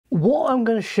What I'm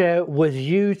going to share with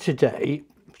you today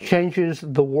changes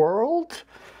the world.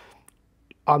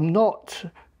 I'm not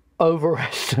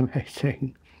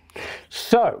overestimating.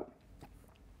 So,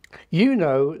 you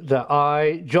know that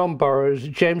I, John Burroughs,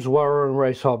 James Weller and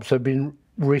Ray Hobbs have been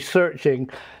researching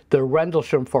the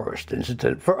Rendlesham Forest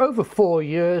incident for over 4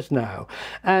 years now.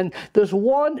 And there's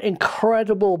one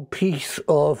incredible piece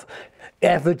of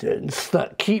evidence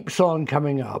that keeps on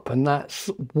coming up, and that's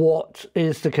what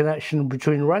is the connection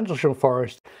between Rendlesham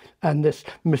Forest and this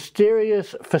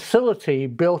mysterious facility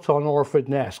built on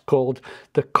Orfordness called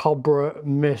the Cobra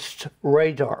Mist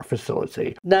radar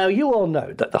facility. Now, you all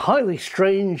know that the highly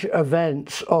strange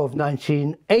events of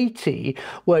 1980,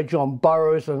 where John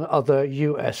Burroughs and other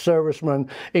US servicemen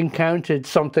encountered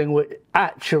something which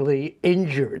actually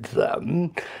injured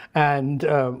them and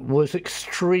was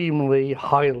extremely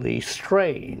highly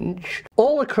strange,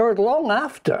 all occurred long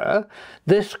after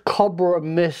this Cobra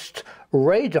Mist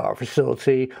radar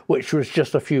facility, which was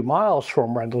just a few miles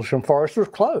from Rendlesham Forest, was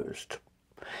closed.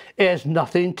 It has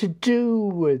nothing to do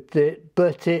with it,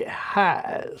 but it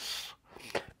has.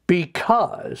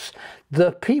 Because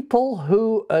the people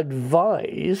who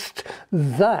advised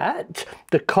that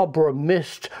the Cobra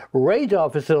Mist radar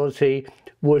facility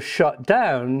was shut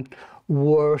down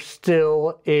were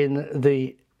still in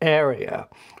the area.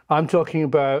 I'm talking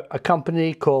about a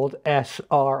company called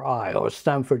SRI, or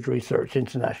Stanford Research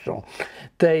International.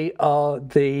 They are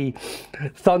the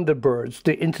Thunderbirds,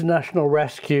 the international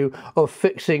rescue of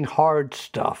fixing hard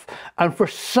stuff. And for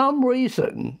some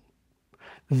reason,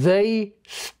 they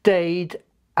stayed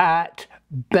at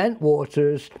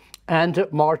Bentwaters and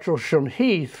at Martlesham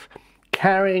Heath,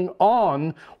 carrying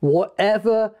on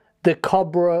whatever the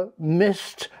Cobra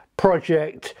Mist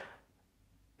project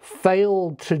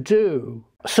failed to do.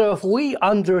 So if we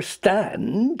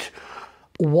understand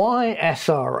why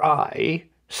SRI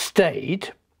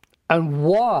stayed and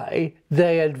why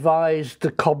they advised the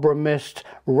Cobra Mist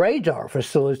radar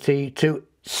facility to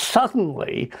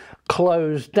suddenly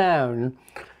close down,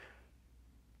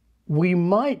 we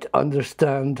might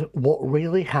understand what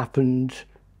really happened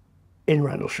in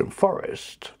Rendlesham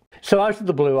Forest. So out of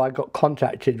the blue, I got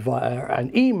contacted via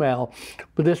an email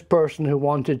with this person who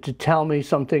wanted to tell me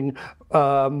something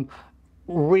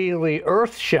really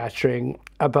earth-shattering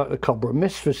about the Cobra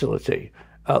Mist facility.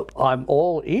 I'm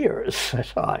all ears,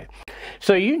 said I.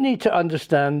 So you need to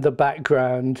understand the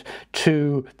background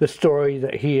to the story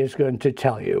that he is going to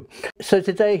tell you. So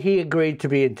today he agreed to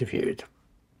be interviewed.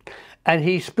 And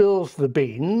he spills the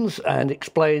beans and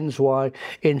explains why,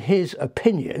 in his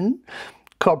opinion,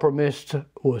 Cobra Mist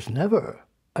was never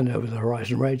an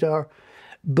over-the-horizon radar,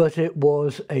 but it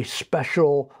was a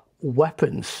special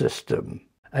weapons system.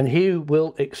 And he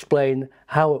will explain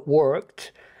how it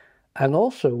worked, and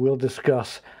also we'll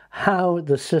discuss how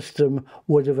the system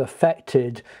would have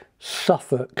affected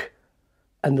Suffolk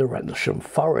and the Rendlesham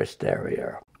Forest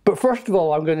area. But first of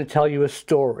all, I'm going to tell you a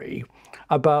story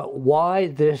about why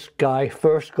this guy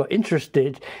first got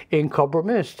interested in Cobra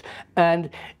Mist. And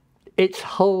it's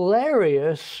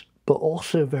hilarious, but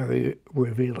also very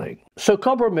revealing. So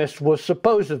Cobra Mist was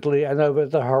supposedly an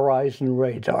over-the-horizon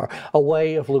radar, a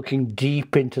way of looking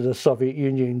deep into the Soviet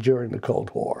Union during the Cold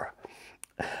War.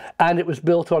 And it was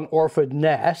built on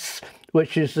Orfordness,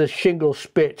 which is the shingle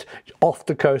spit off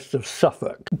the coast of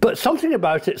Suffolk. But something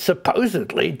about it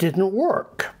supposedly didn't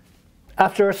work.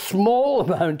 After a small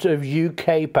amount of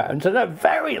UK pounds and a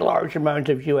very large amount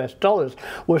of US dollars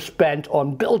were spent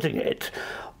on building it,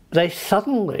 they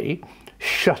suddenly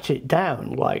shut it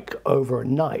down, like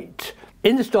overnight.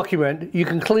 In this document, you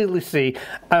can clearly see,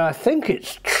 and I think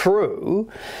it's true,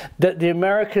 that the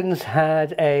Americans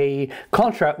had a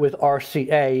contract with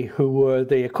RCA, who were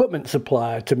the equipment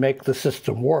supplier, to make the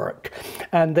system work.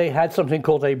 And they had something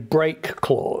called a break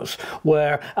clause,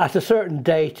 where at a certain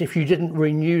date, if you didn't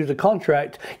renew the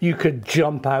contract, you could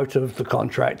jump out of the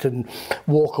contract and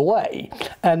walk away.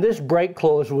 And this break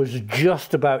clause was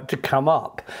just about to come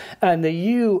up. And the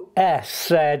US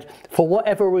said, for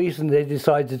whatever reason, they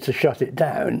decided to shut it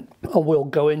down, and we'll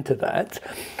go into that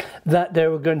they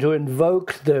were going to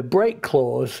invoke the break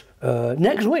clause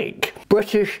next week.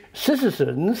 British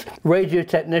citizens, radio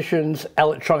technicians,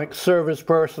 electronic service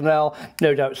personnel,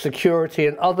 no doubt security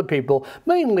and other people,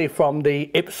 mainly from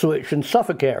the Ipswich and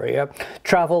Suffolk area,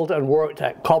 travelled and worked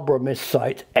at Cobra Mist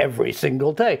site every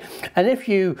single day. And if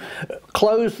you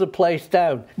close the place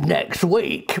down next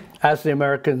week as the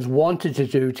Americans wanted to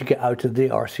do to get out of the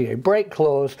RCA break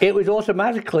clause, it would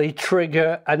automatically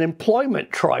trigger an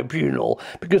employment tribunal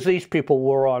because these people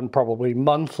were on probably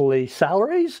monthly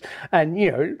salaries. And,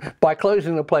 you know, by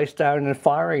closing the place down and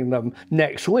firing them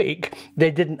next week,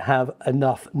 they didn't have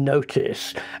enough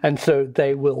notice. And so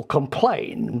they will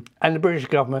complain. And the British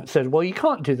government said, well, you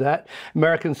can't do that.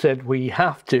 Americans said, we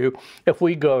have to. If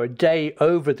we go a day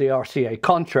over the RCA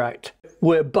contract,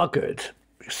 we're buggered.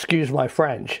 Excuse my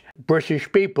French.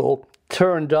 British people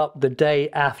turned up the day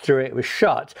after it was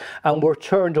shut and were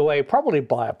turned away probably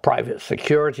by a private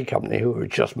security company who were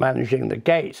just managing the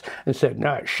gates and said,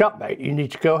 no, it's shut, mate, you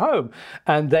need to go home.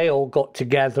 And they all got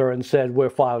together and said, we're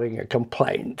filing a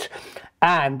complaint.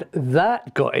 And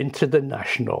that got into the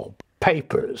national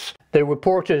papers. The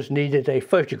reporters needed a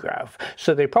photograph,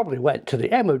 so they probably went to the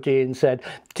MOD and said,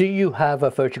 do you have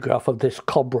a photograph of this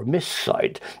Cobra Mist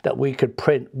site that we could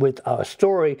print with our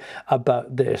story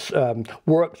about this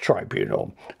work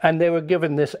tribunal? And they were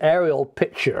given this aerial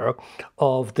picture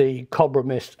of the Cobra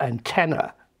Mist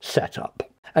antenna setup.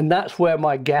 And that's where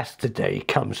my guest today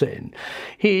comes in.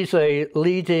 He's a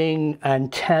leading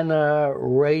antenna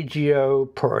radio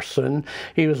person.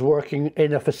 He was working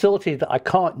in a facility that I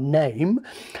can't name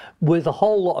with a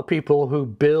whole lot of people who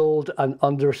build and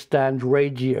understand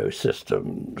radio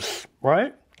systems,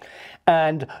 right?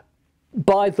 And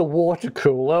by the water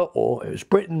cooler, or it was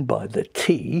written by the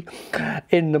tea,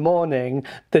 in the morning,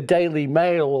 the Daily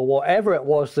Mail or whatever it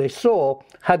was they saw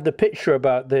had the picture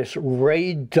about this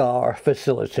radar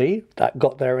facility that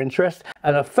got their interest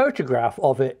and a photograph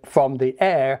of it from the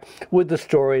air with the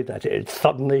story that it had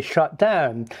suddenly shut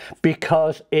down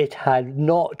because it had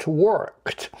not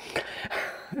worked.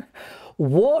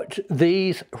 What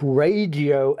these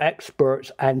radio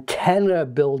experts, antenna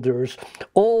builders,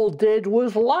 all did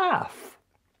was laugh,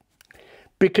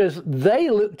 because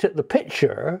they looked at the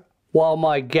picture while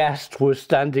my guest was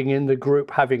standing in the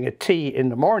group having a tea in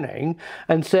the morning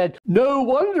and said, no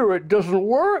wonder it doesn't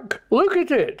work. Look at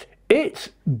it. It's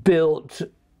built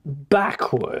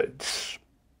backwards.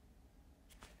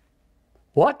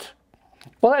 What?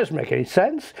 Well, that doesn't make any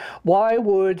sense. Why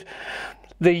would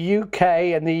the UK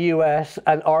and the US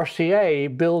and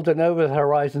RCA build an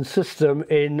over-the-horizon system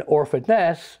in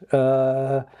Orfordness,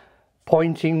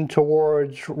 pointing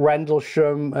towards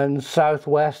Rendlesham and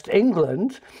southwest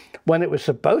England, when it was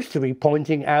supposed to be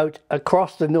pointing out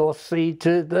across the North Sea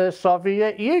to the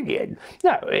Soviet Union?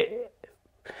 No,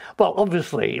 well,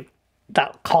 obviously,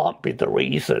 that can't be the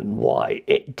reason why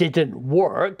it didn't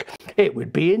work. It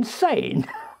would be insane.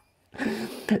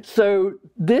 So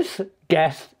this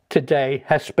guest today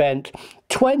has spent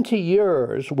 20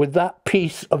 years with that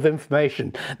piece of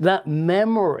information, that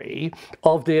memory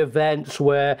of the events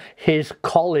where his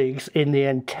colleagues in the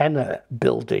antenna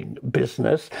building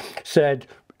business said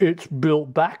it's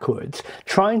built backwards,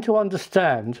 trying to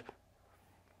understand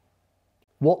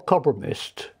what Cobra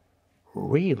Mist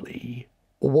really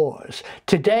was.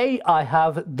 Today I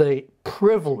have the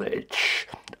privilege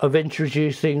of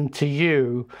introducing to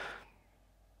you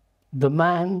the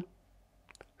man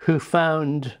who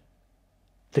found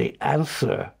the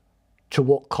answer to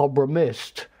what Cobra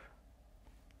Mist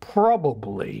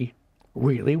probably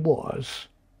really was.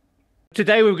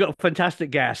 Today we've got a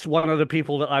fantastic guest, one of the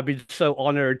people that I've been so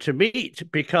honored to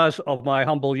meet because of my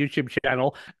humble YouTube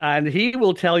channel, and he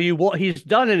will tell you what he's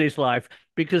done in his life,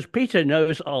 because Peter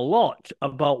knows a lot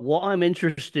about what I'm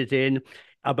interested in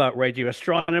about radio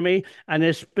astronomy, and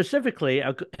is specifically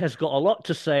has got a lot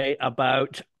to say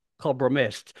about Cobra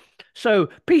Mist. So,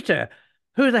 Peter,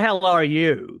 who the hell are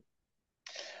you?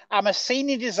 I'm a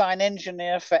senior design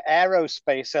engineer for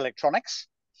aerospace electronics,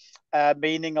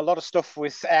 meaning a lot of stuff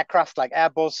with aircraft like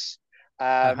Airbus,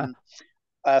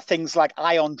 things like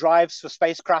ion drives for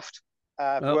spacecraft.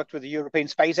 I've worked with the European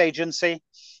Space Agency.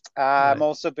 I'm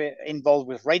also involved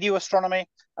with radio astronomy.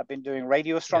 I've been doing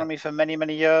radio astronomy for many,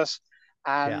 many years.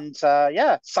 And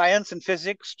science and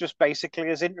physics just basically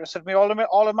has interested me all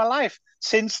of my life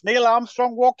since Neil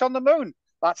Armstrong walked on the moon.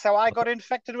 That's how I got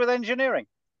infected with engineering.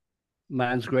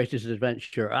 Man's greatest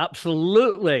adventure,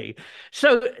 absolutely.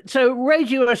 So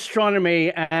radio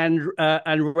astronomy and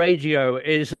radio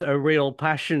is a real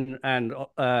passion and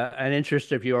an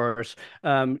interest of yours.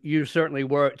 You've certainly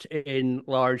worked in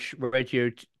large radio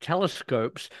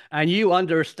telescopes, and you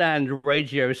understand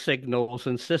radio signals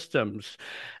and systems.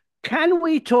 Can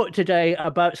we talk today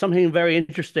about something very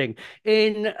interesting?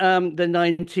 In the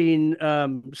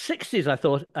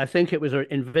 1960s, I think it was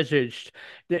envisaged,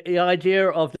 the idea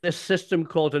of this system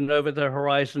called an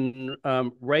over-the-horizon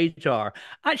radar.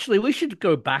 Actually, we should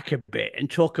go back a bit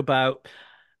and talk about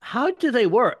how do they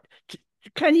work?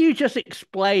 can you just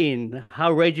explain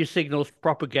how radio signals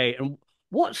propagate and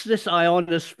what's this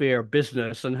ionosphere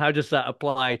business and how does that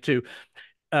apply to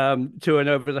an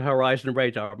over-the-horizon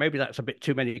radar? Maybe that's a bit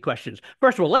too many questions.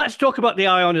 First of all, let's talk about the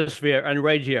ionosphere and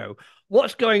radio.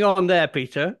 What's going on there,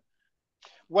 Peter?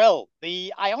 Well,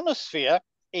 the ionosphere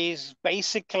is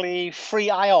basically free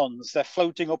ions. They're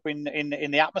floating up in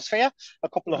the atmosphere, a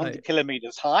couple of Right, 100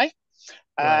 kilometers high.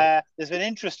 right. There's an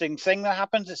interesting thing that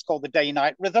happens. It's called the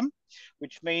day-night rhythm,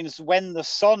 which means when the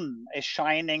sun is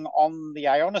shining on the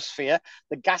ionosphere,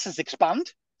 the gases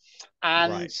expand and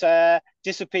Right.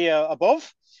 disappear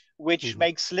above, which Mhm.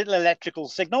 makes little electrical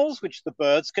signals, which the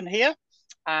birds can hear.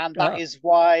 And that Ah, is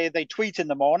why they tweet in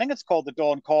the morning. It's called the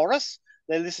dawn chorus.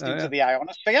 They're oh, listening to yeah. the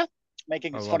ionosphere,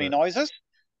 making I its love funny it. noises.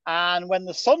 And when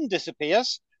the sun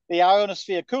disappears, the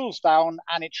ionosphere cools down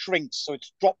and it shrinks, so it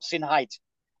drops in height.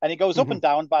 And it goes up and Mhm.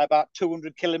 down by about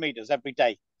 200 kilometers every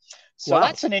day. So Wow.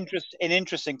 that's an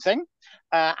interesting thing.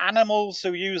 Animals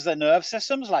who use their nerve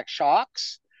systems, like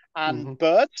sharks and Hmm.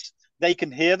 birds, they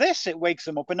can hear this. It wakes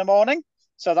them up in the morning.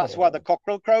 So that's why the Oh.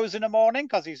 cockerel crows in the morning,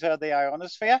 because he's heard the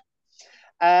ionosphere.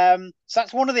 So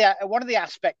that's one of the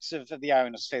aspects of the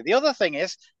ionosphere. The other thing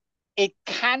is it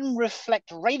can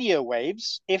reflect radio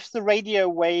waves if the radio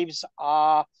waves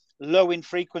are low in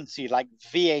frequency, like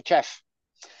VHF.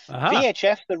 Aha.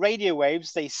 VHF, the radio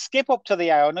waves, they skip up to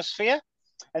the ionosphere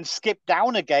and skip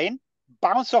down again,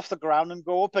 bounce off the ground and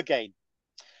go up again.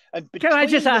 And Can I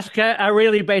just between the ask a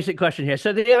really basic question here?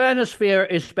 So the ionosphere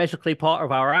is basically part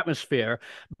of our atmosphere,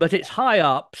 but it's high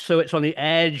up, so it's on the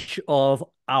edge of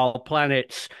our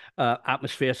planet's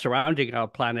atmosphere surrounding our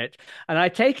planet. And I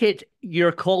take it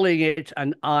you're calling it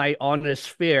an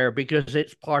ionosphere because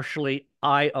it's partially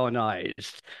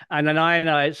ionized. And an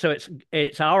ionized, so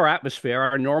it's our atmosphere,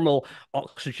 our normal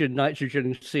oxygen,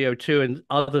 nitrogen, CO2, and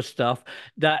other stuff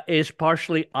that is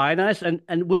partially ionized. And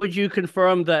would you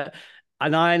confirm that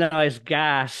an ionized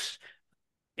gas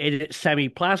in its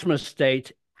semi-plasma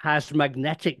state has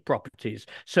magnetic properties?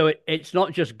 So it's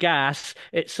not just gas,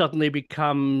 it suddenly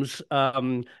becomes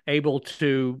able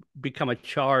to become a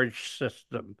charged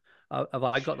system. Have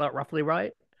I got that roughly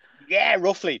right? Yeah,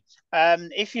 roughly.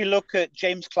 If you look at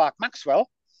James Clerk Maxwell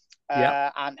Yeah.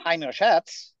 and Heinrich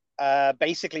Hertz,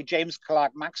 basically James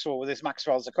Clerk Maxwell with his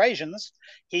Maxwell's equations,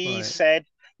 he Right. said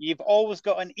you've always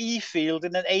got an E field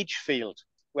and an H field,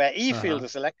 where E field Uh-huh.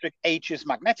 is electric, H is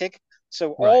magnetic.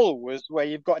 So Right. always where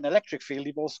you've got an electric field,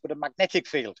 you've also got a magnetic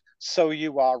field. So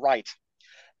you are right.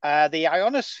 The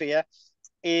ionosphere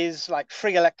is like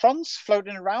free electrons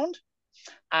floating around,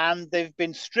 and they've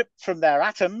been stripped from their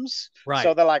atoms, so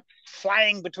Right. they're like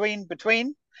flying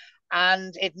between,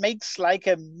 and it makes like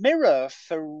a mirror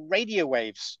for radio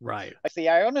waves. Right. Like the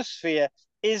ionosphere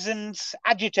isn't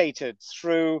agitated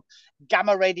through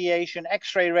gamma radiation,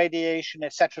 X-ray radiation,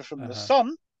 etc., from the Uh-huh.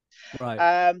 sun. Right.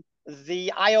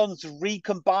 The ions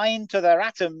recombine to their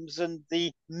atoms, and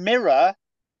the mirror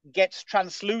gets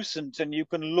translucent, and you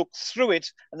can look through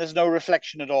it, and there's no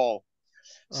reflection at all.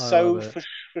 I love So it.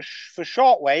 for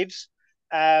short waves,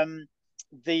 um,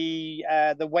 the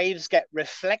waves get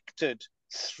reflected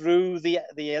through the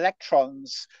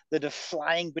electrons that are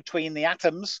flying between the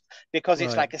atoms because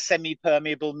it's Right. like a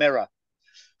semi-permeable mirror.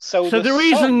 So So the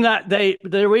sun,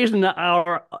 the reason that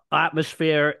our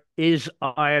atmosphere is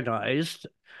ionized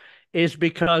is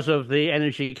because of the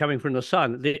energy coming from the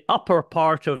sun. The upper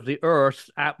part of the Earth's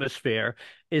atmosphere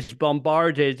is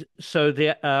bombarded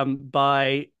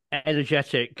by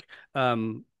energetic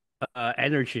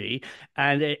energy,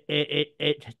 and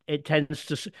it tends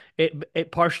to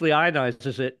it partially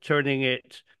ionizes it, turning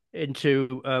it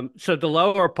into so the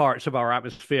lower parts of our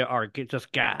atmosphere are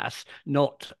just gas,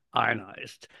 not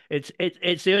ionized. It's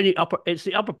the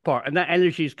upper part, and that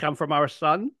energy's come from our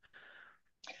sun.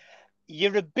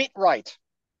 you're a bit right.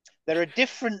 There are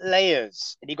different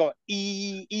layers, and you've got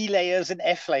E layers and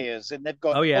F layers, and they've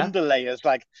got Oh yeah, under layers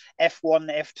like F1,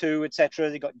 F2, etc.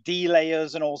 They've got D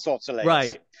layers and all sorts of layers.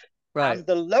 right, right. And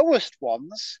the lowest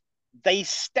ones, they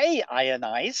stay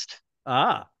ionized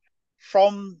Ah,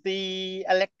 from the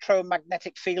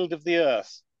electromagnetic field of the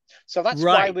Earth. So that's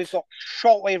why we've right, got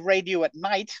shortwave radio at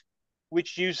night,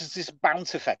 which uses this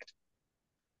bounce effect.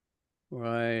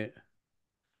 right.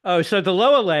 Oh, so the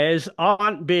lower layers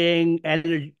aren't being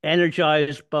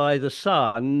energized by the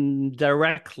sun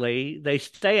directly. They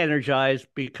stay energized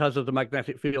because of the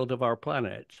magnetic field of our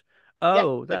planet. Yeah,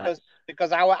 Oh, that's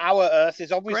because our Earth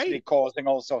is obviously great. causing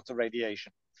all sorts of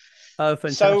radiation. Oh,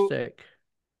 So fantastic.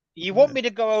 you want Yeah. me to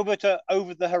go over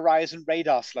the horizon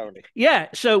radar slowly? Yeah,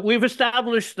 so we've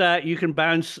established that you can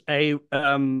bounce a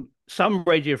some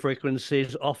radio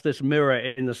frequencies off this mirror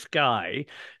in the sky.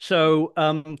 So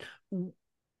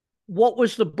what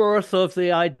was the birth of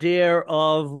the idea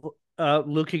of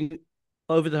looking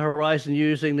over the horizon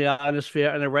using the ionosphere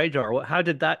and a radar? How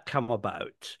did that come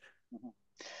about?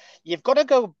 You've got to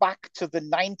go back to the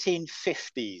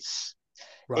 1950s.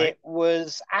 Right. It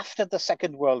was after the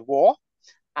Second World War,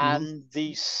 Hmm. and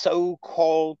the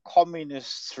so-called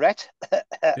communist threat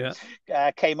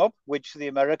Yeah. came up, which the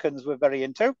Americans were very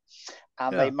into,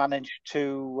 and they Yeah. managed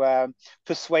to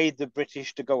persuade the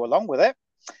British to go along with it.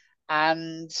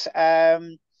 And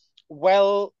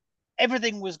well,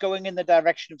 everything was going in the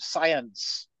direction of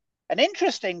science. An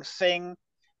interesting thing,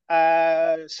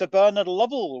 Sir Bernard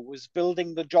Lovell was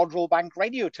building the Jodrell Bank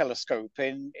radio telescope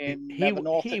in the He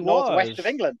northwest of was.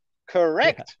 England. Yeah.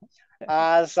 Correct,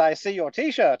 as I see your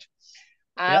T-shirt.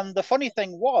 Yep. And the funny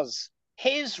thing was,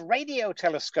 his radio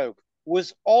telescope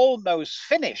was almost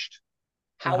finished.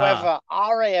 Aha. However,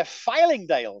 RAF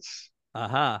Fylingdales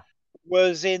Aha.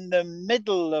 was in the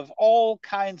middle of all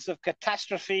kinds of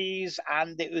catastrophes,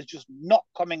 and it was just not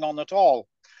coming on at all.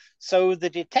 So the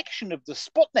detection of the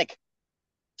Sputnik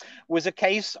was a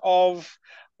case of,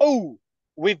 oh,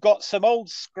 we've got some old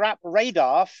scrap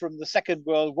radar from the Second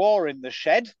World War in the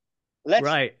shed. Let's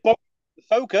Right.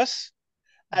 focus,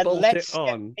 and Bolt it let's get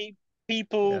on.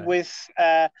 people Yeah. with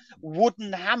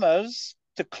wooden hammers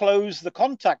to close the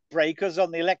contact breakers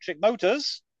on the electric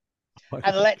motors,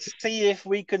 and let's see if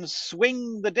we can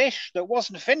swing the dish that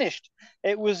wasn't finished.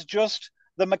 It was just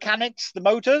the mechanics, the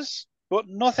motors, but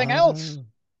nothing else. Oh.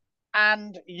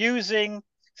 And using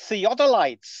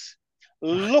theodolites,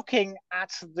 looking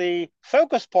at the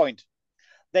focus point,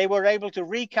 they were able to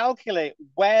recalculate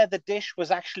where the dish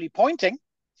was actually pointing.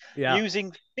 Yeah.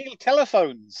 Using field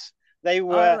telephones, they I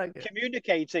were like it.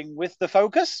 communicating with the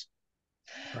focus,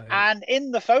 Right. and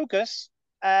in the focus,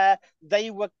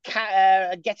 they were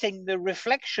getting the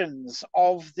reflections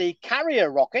of the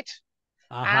carrier rocket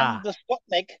and Aha. the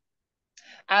Sputnik,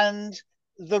 and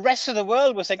the rest of the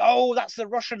world was saying, "Oh, that's the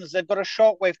Russians. They've got a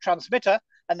shortwave transmitter,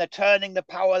 and they're turning the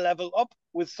power level up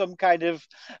with some kind of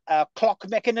clock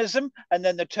mechanism, and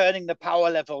then they're turning the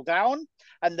power level down,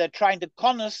 and they're trying to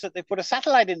con us that they put a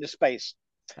satellite into space."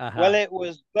 Well, Aha. it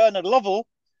was Bernard Lovell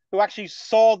who actually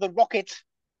saw the rocket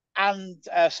and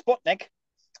Sputnik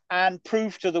and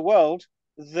proved to the world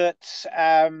that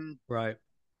Right.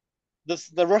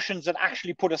 the Russians had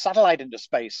actually put a satellite into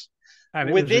space. And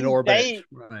it was in Within orbit. day,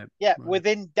 Right. yeah, Right.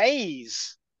 within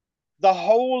days, the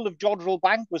whole of Jodrell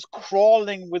Bank was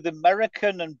crawling with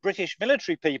American and British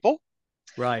military people.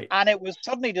 Right. And it was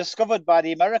suddenly discovered by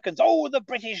the Americans. Oh, the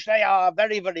British, they are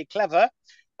very, very clever.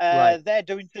 Right. They're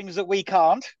doing things that we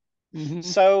can't. Hmm.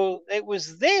 So it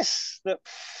was this that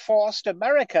forced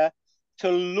America to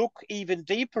look even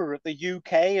deeper at the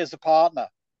UK as a partner.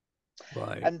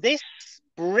 Right. And this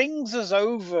brings us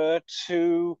over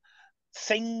to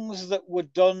things that were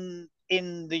done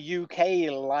in the UK,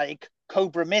 like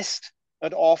Cobra Mist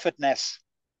at Orfordness.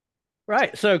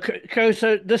 Right. So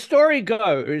the story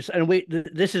goes, and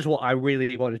this is what I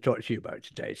really want to talk to you about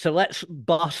today. So let's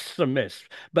bust some myths.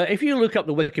 But if you look up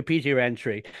the Wikipedia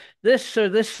entry, this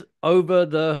over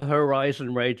the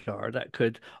horizon radar that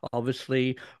could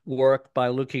obviously work by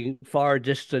looking far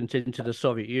distant into the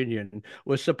Soviet Union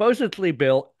was supposedly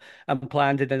built and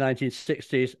planned in the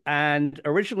 1960s. And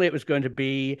originally it was going to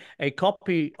be a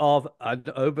copy of an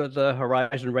over the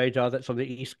horizon radar that's on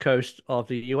the east coast of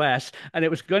the US. And it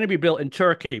was going to be built in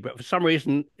Turkey, but for some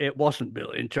reason it wasn't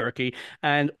built in Turkey.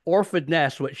 And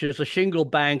Orfordness, which is a shingle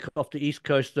bank off the east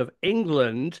coast of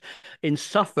England in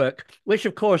Suffolk, which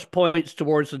of course points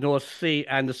towards the North Sea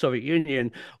and the Soviet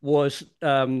Union, was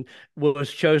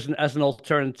chosen as an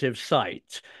alternative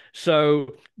site.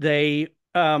 So I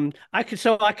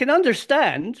can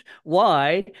understand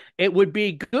why it would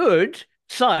be good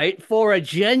site for a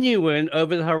genuine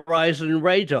over the horizon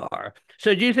radar.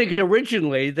 So do you think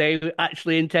originally they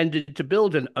actually intended to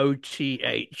build an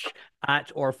OTH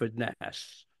at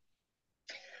Orfordness?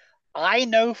 I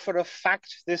know for a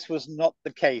fact this was not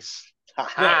the case. Ha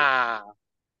Good. ha!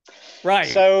 Right.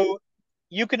 So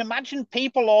you can imagine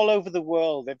people all over the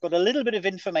world, they've got a little bit of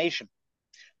information,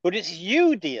 but it's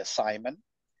you, dear Simon.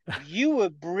 You were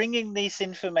bringing this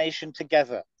information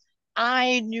together.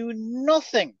 I knew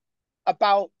nothing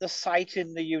about the site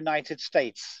in the United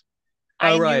States. Oh,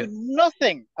 I knew right.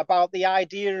 nothing about the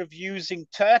idea of using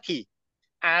Turkey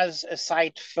as a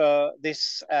site for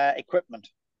this equipment.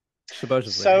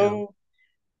 Supposedly, yeah. So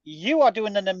you are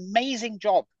doing an amazing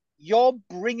job. You're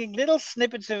bringing little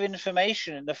snippets of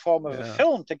information in the form of a Yeah.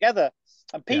 film together.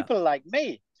 And Yeah. people like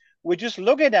me, we're just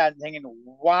looking at it and thinking,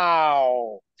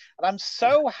 wow. And I'm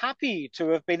so happy to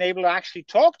have been able to actually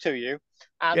talk to you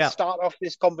and Yeah. start off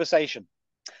this conversation.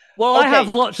 Well, Okay.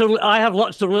 I have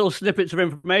lots of little snippets of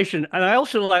information, and I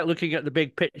also like looking at the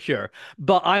big picture.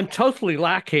 But I'm totally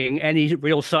lacking any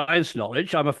real science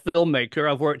knowledge. I'm a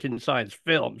filmmaker. I've worked in science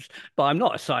films, but I'm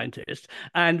not a scientist.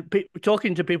 And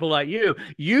talking to people like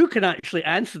you can actually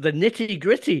answer the nitty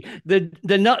gritty,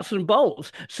 the nuts and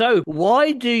bolts. So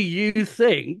why do you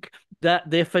think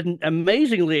that the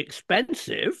amazingly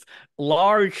expensive,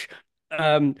 large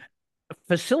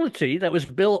facility that was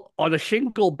built on a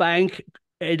shingle bank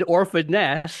in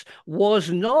Orfordness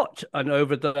was not an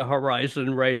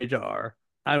over-the-horizon radar?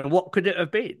 And what could it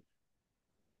have been?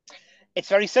 It's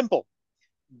very simple.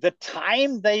 The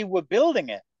time they were building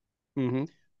it, Mm-hmm.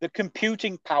 the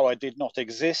computing power did not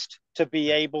exist to be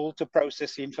able to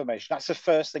process the information. That's the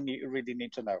first thing you really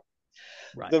need to know.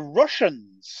 Right. The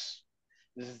Russians,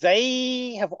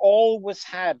 they have always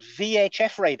had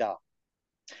VHF radar.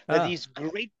 They're these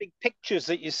great big pictures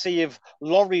that you see of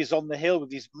lorries on the hill with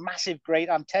these massive, great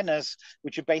antennas,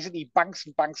 which are basically banks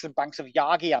and banks and banks of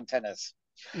Yagi antennas.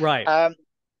 Right.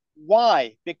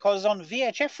 Why? Because on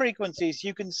VHF frequencies,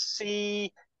 you can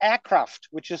see aircraft,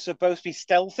 which are supposed to be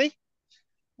stealthy.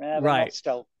 They're not Right.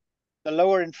 stealthy. The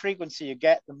lower in frequency you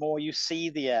get, the more you see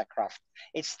the aircraft.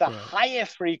 It's the Right. higher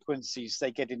frequencies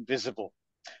they get invisible.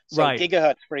 So Right.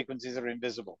 gigahertz frequencies are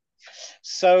invisible.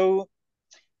 So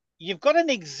you've got an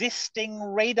existing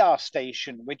radar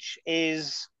station, which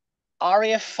is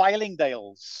RAF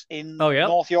Fylingdales Oh, in yep.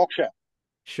 North Yorkshire.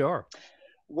 Sure.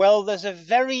 Well, there's a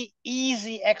very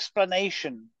easy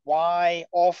explanation why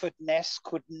Orfordness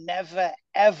could never,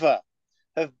 ever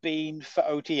have been for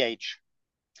OTH.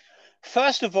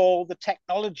 First of all, the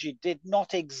technology did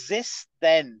not exist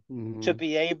then to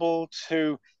be able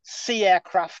to see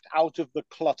aircraft out of the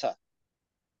clutter.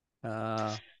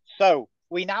 So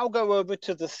we now go over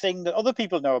to the thing that other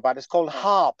people know about. It's called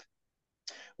HARP,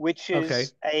 which Okay.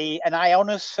 is an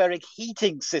ionospheric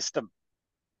heating system.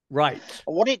 Right.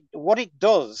 What it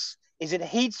does is it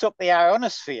heats up the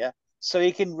ionosphere so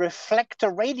you can reflect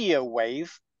a radio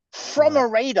wave from a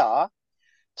radar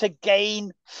to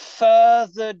gain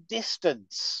further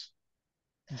distance.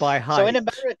 By height. So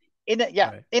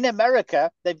in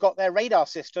America, they've got their radar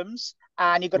systems,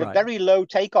 and you've got a very low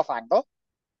takeoff angle,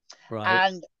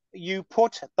 and you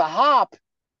put the HARP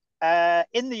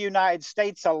in the United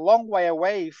States a long way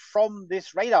away from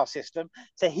this radar system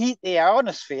to heat the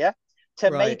ionosphere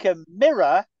to make a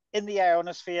mirror in the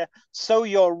ionosphere, so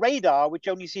your radar, which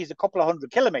only sees a couple of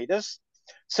 100 kilometers,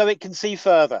 so it can see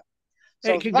further.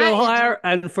 So it can go higher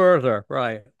and further,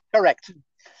 right? Correct.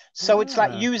 So it's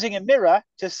like using a mirror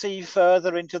to see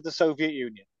further into the Soviet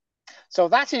Union. So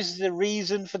that is the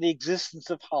reason for the existence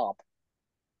of HARP.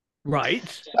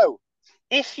 Right. So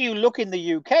if you look in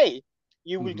the UK,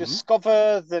 you will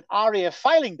discover that RAF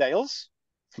Fylingdales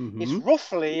is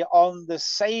roughly on the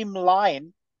same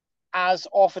line as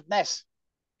Orfordness.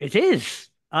 It is.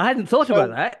 I hadn't thought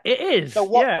about that. It is.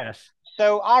 Yes.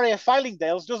 So RAF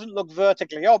Fylingdales doesn't look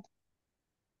vertically up.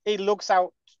 It looks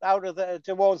out of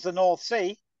towards the North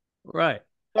Sea. Right.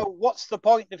 So what's the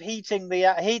point of heating the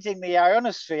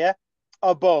ionosphere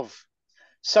above?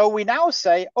 So we now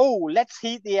say, oh, let's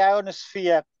heat the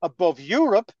ionosphere above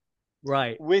Europe,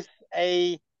 right, with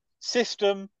a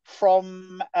system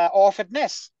from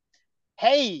Orfordness.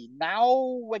 Hey,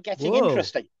 now we're getting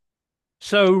interesting.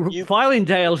 So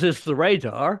Fylingdales is the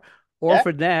radar.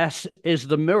 Orfordness is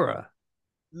the mirror.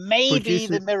 Maybe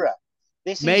the mirror.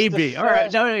 This maybe. is the all right.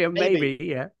 first, No, maybe.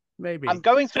 Yeah, maybe. I'm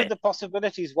going through the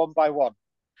possibilities one by one.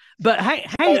 But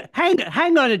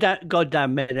hang on a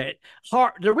goddamn minute.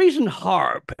 The reason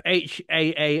HARP,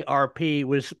 HAARP,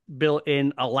 was built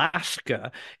in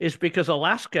Alaska is because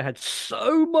Alaska had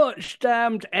so much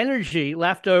damned energy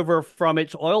left over from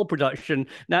its oil production,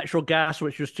 natural gas,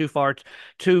 which was too far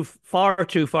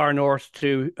north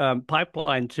to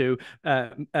pipeline to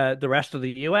the rest of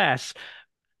the U.S.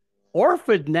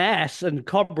 Orfordness and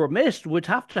Cobra Mist would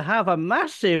have to have a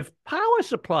massive power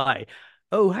supply.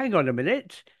 Oh, hang on a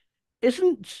minute.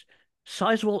 Isn't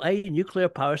Sizewell A nuclear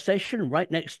power station right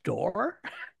next door?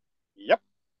 Yep.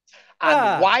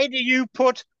 And why do you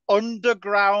put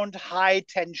underground high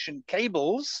tension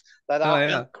cables that are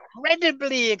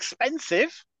incredibly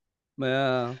expensive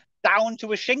down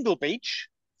to a shingle beach?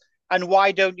 And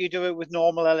why don't you do it with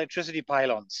normal electricity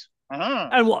pylons?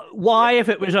 And why, if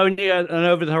it was only an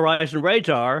over-the-horizon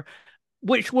radar,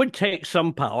 which would take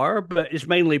some power, but is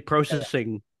mainly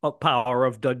processing power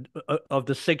of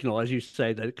the signal, as you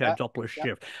say, the kind of Doppler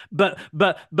shift. But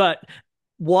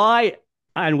why?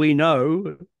 And we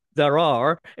know there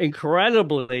are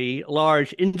incredibly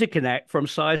large interconnect from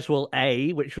Sizewell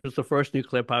A, which was the first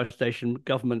nuclear power station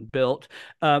government built,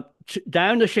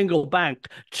 down the Shingle Bank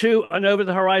to an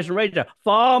over-the-horizon radar.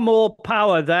 Far more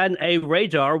power than a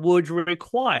radar would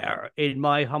require, in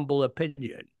my humble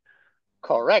opinion.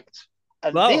 Correct.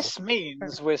 And Well, this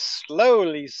means we're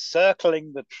slowly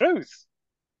circling the truth.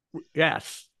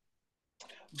 yes.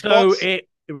 So But,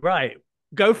 right,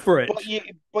 go for it.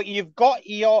 But you've got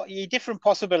your different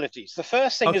possibilities. The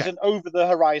first thing is an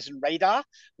over-the-horizon radar,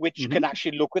 which can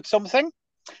actually look at something.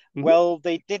 Well,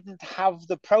 they didn't have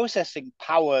the processing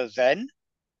power then.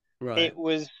 Right. It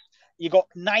was, you got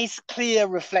nice clear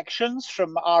reflections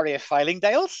from RAF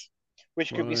Fylingdales,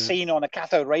 which could be seen on a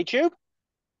cathode ray tube.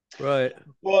 Right.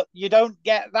 But you don't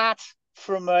get that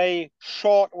from a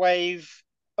shortwave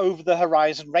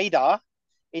over-the-horizon radar.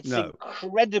 It's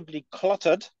incredibly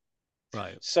cluttered.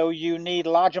 Right. So you need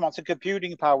large amounts of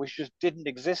computing power, which just didn't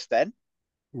exist then.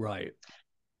 Right.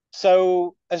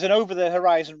 So as an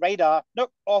over-the-horizon radar,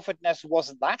 nope, Orfordness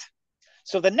wasn't that.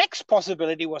 So the next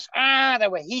possibility was, they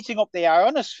were heating up the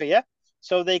ionosphere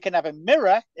so they can have a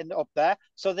mirror up there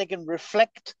so they can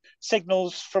reflect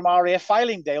signals from RAF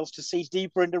Fylingdales to see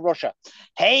deeper into Russia.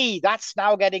 Hey, that's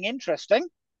now getting interesting.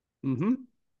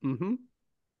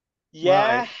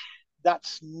 Yeah, right.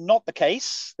 That's not the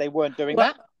case. They weren't doing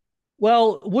that.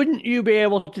 Well, wouldn't you be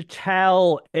able to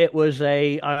tell it was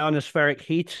a ionospheric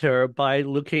heater by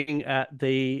looking at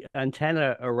the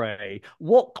antenna array?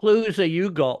 What clues have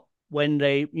you got when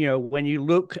when you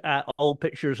look at old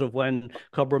pictures of when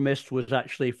Cobra Mist was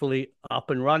actually fully up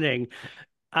and running?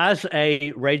 As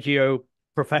a radio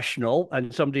professional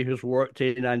and somebody who's worked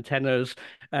in antennas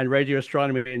and radio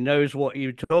astronomy and knows what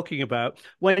you're talking about,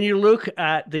 when you look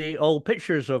at the old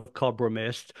pictures of Cobra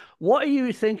Mist, what are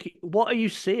you thinking? What are you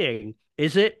seeing?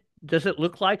 Does it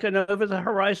look like an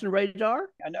over-the-horizon radar?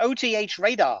 An OTH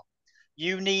radar.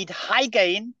 You need high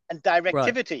gain and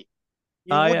directivity.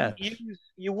 Right.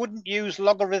 You wouldn't use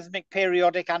logarithmic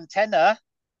periodic antenna.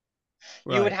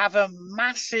 Right. You would have a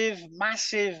massive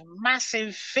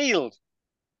field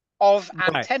of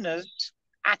antennas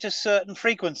at a certain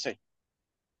frequency,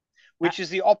 which is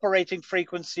the operating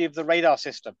frequency of the radar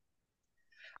system.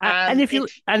 And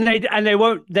they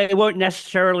won't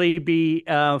necessarily be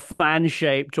fan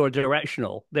shaped or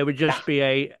directional. They would just be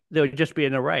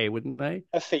an array, wouldn't they?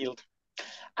 A field.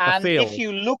 And if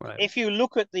you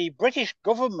look at the British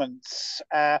government's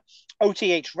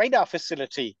OTH radar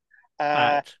facility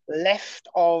left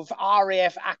of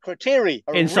RAF Akrotiri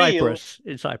in Cyprus,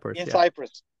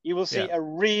 you will see a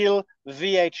real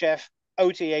VHF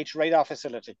OTH radar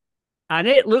facility. And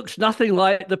it looks nothing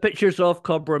like the pictures of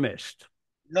Cobra Mist.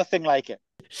 Nothing like it.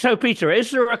 So, Peter, is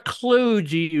there a clue,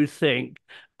 do you think,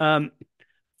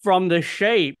 from the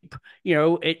shape?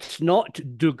 It's not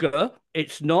Duga,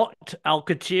 it's not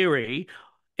Alkatiri.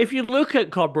 If you look at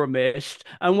Cobra Mist,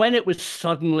 and when it was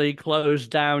suddenly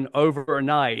closed down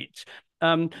overnight,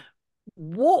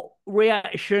 what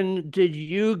reaction did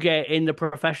you get in the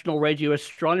professional radio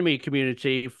astronomy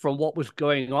community from what was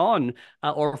going on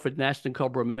at Orfordness and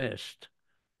Cobra Mist?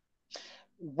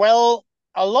 Well,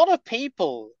 a lot of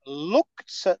people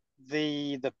looked at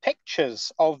the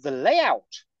pictures of the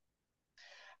layout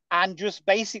and just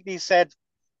basically said,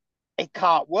 it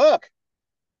can't work.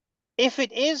 If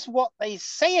it is what they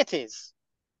say it is,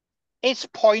 it's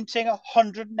pointing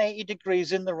 180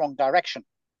 degrees in the wrong direction.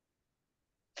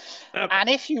 And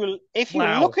if you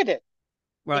look at it,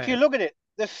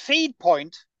 the feed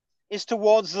point is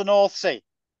towards the North Sea,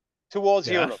 towards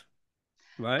Europe.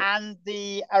 Right. And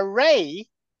the array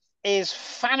is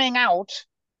fanning out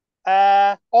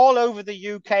all over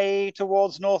the UK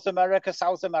towards North America,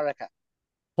 South America.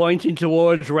 Pointing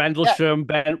towards Rendlesham,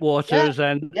 Bentwaters,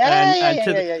 and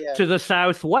to the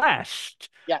southwest.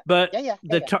 But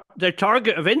the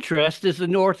target of interest is the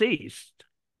northeast.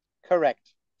 Correct.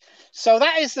 So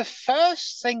that is the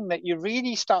first thing that you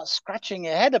really start scratching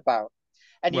your head about.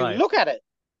 And you look at it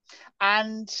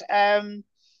and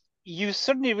you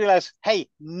suddenly realize, hey,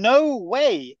 no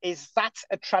way is that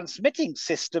a transmitting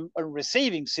system and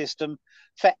receiving system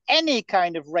for any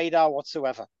kind of radar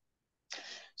whatsoever.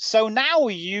 So now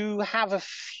you have a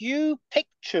few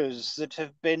pictures that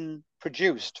have been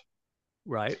produced.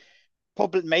 Right.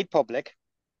 Made public.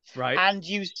 Right. And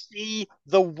you see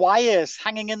the wires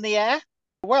hanging in the air.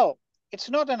 Well, it's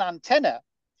not an antenna.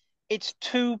 It's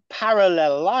two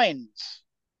parallel lines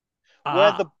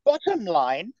where the bottom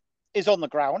line is on the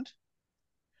ground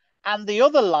and the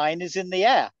other line is in the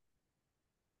air.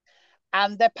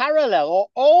 And they're parallel or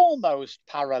almost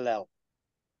parallel.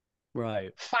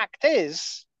 Right. Fact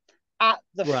is, at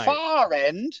the far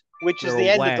end, which is the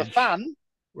end of the fan,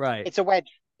 Right. It's a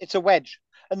wedge. It's a wedge.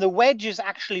 And the wedge is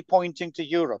actually pointing to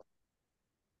Europe.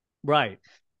 Right.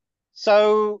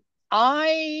 So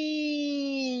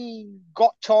I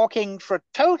got talking for a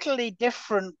totally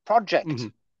different project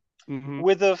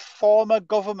with a former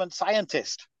government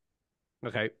scientist.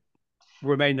 Okay.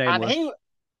 Remain And nameless.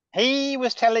 he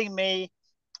was telling me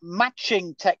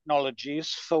matching technologies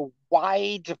for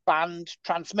wideband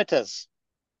transmitters.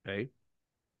 Okay.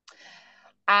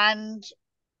 And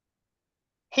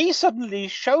he suddenly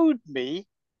showed me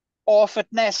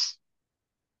Orfordness.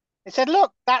 He said,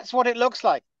 look, that's what it looks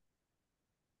like.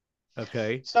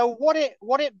 Okay. So what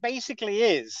it basically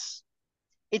is,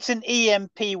 it's an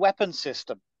EMP weapon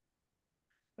system.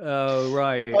 Oh,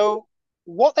 right. So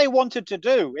what they wanted to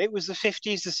do, it was the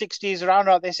 50s, the 60s,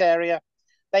 around this area.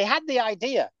 They had the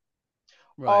idea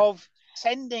of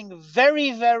sending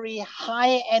very, very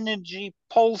high energy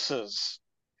pulses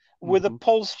with a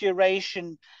pulse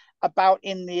duration about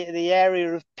in the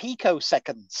area of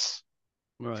picoseconds.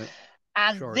 Right.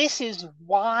 And this is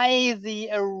why the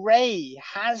array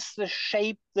has the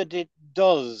shape that it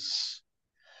does,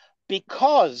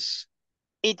 because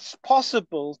it's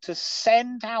possible to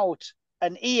send out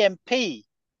an EMP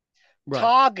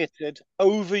targeted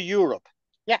over Europe.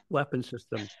 Yeah. Weapon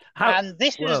system. And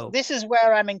this is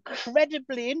where I'm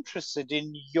incredibly interested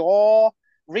in your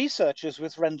researchers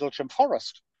with Rendlesham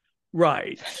Forest.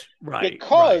 Right.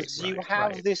 Because you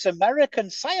have this American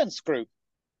science group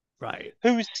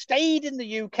who stayed in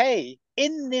the UK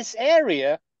in this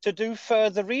area to do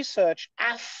further research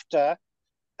after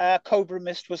Cobra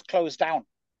Mist was closed down.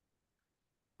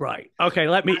 Right. Okay.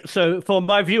 So for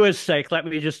my viewers' sake, let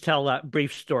me just tell that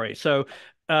brief story. So,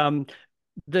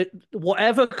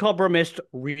 whatever Cobra Mist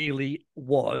really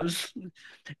was,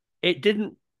 it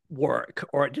didn't work,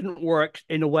 or it didn't work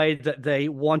in a way that they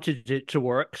wanted it to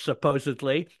work,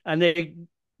 supposedly, and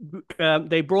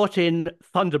they brought in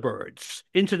Thunderbirds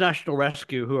International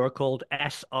Rescue, who are called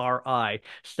SRI,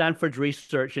 Stanford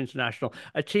Research International,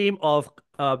 a team of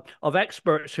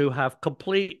experts who have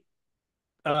complete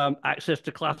access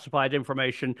to classified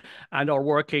information and are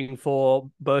working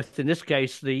for both, in this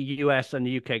case, the US and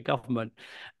the UK government.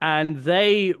 And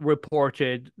they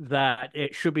reported that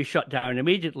it should be shut down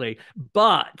immediately.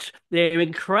 But the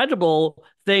incredible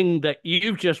thing that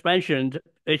you've just mentioned,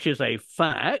 which is a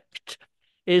fact,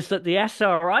 is that the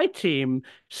SRI team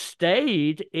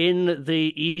stayed in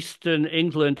the Eastern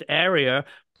England area,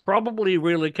 probably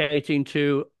relocating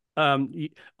to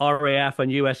RAF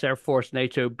and US Air Force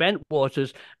NATO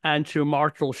Bentwaters, and to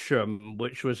Martlesham,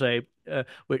 which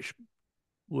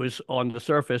was on the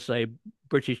surface a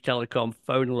British Telecom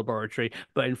phone laboratory,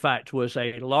 but in fact was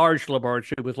a large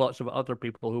laboratory with lots of other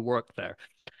people who worked there.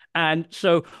 And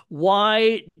so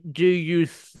why do you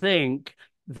think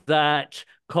that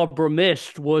Cobra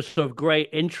Mist was of great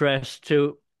interest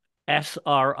to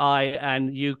SRI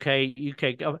and UK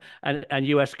and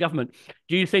US government?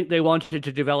 Do you think they wanted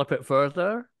to develop it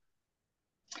further?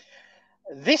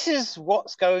 This is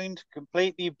what's going to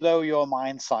completely blow your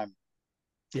mind, Simon.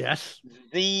 Yes.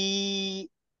 The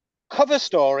cover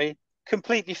story,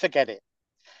 completely forget it.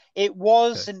 It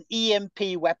was an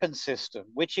EMP weapon system,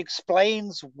 which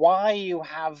explains why you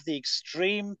have the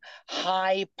extreme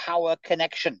high power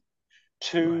connection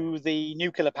to the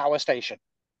nuclear power station.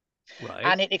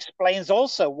 And it explains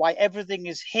also why everything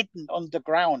is hidden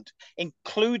underground,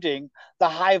 including the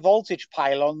high voltage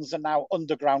pylons and now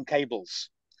underground cables.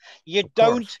 You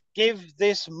don't give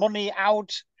this money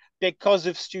out because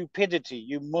of stupidity.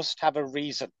 You must have a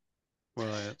reason.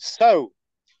 So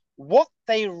what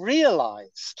they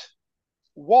realized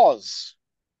was,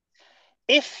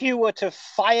 if you were to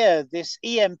fire this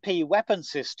EMP weapon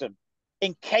system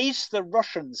in case the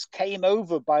Russians came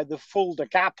over by the Fulda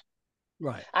Gap,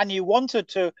 and you wanted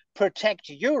to protect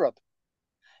Europe,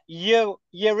 your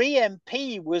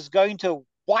EMP was going to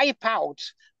wipe out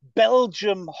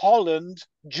Belgium, Holland,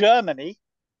 Germany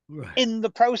in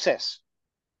the process.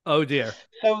 Oh dear.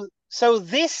 So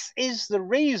this is the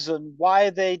reason why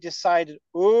they decided,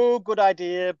 oh, good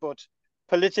idea, but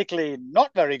politically not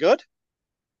very good.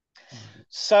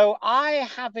 So I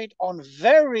have it on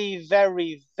very,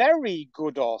 very, very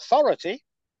good authority.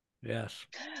 Yes.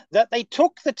 That they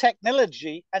took the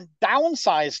technology and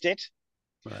downsized it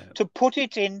to put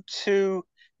it into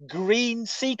green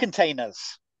sea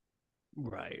containers.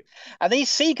 And these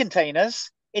sea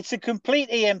containers, it's a complete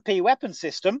EMP weapon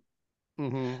system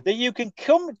that you can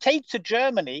take to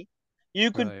Germany.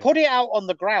 You can put it out on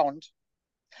the ground,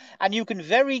 and you can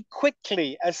very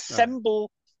quickly assemble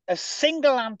a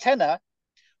single antenna,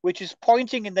 which is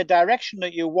pointing in the direction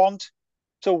that you want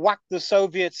to whack the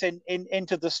Soviets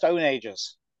into the Stone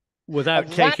Ages. Without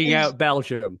And that taking is out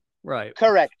Belgium. Right.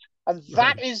 correct. And Right.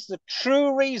 that is the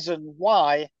true reason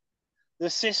why the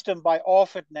system by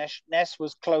Orfordness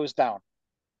was closed down.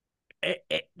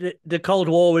 The Cold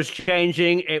War was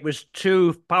changing. It was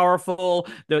too powerful.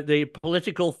 The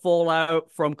political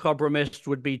fallout from Cobra Mist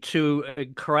would be too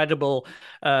incredible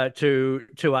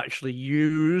to actually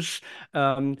use.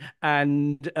 And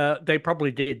they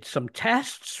probably did some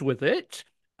tests with it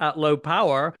at low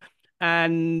power,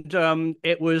 and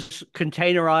it was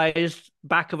containerized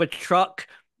back of a truck.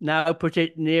 Now put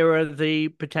it nearer the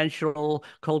potential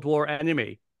Cold War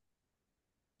enemy.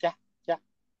 Yeah, yeah.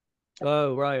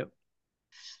 Oh, right.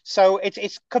 So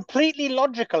it's completely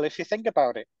logical if you think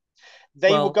about it.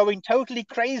 They were Well, going totally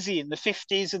crazy in the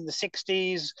 50s and the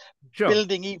 60s, sure.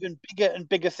 building even bigger and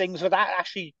bigger things without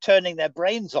actually turning their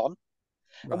brains on.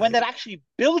 And when Right. they actually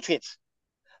built it,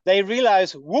 they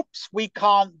realized, whoops, we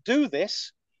can't do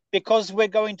this because we're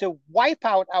going to wipe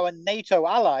out our NATO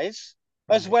allies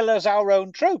as Right. well as our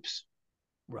own troops.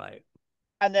 Right.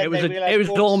 And It then was they a it realized, was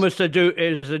whoops, almost a do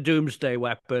it was a doomsday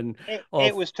weapon it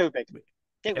of was too big.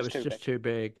 It it was was too big. just too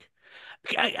big.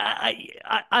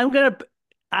 I'm gonna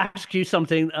ask you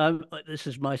something. This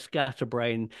is my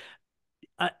scatterbrain.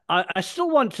 I still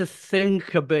want to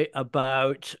think a bit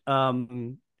about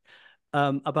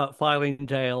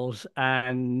Fylingdales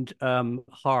and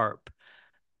harp.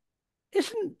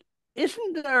 Isn't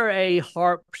isn't there a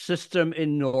harp system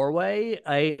in Norway?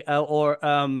 Or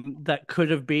that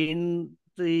could have been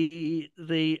the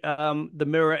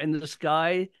mirror in the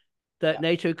sky that Yeah.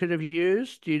 NATO could have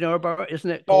used? Do you know about it?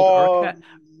 Isn't it called For Urquhart?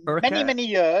 many, Urquhart? many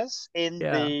years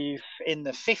Yeah, in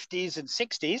the 50s and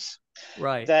 60s,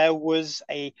 right. there was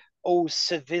a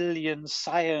civilian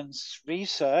science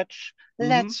research. Hmm.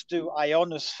 Let's do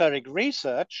ionospheric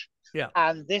research. Yeah.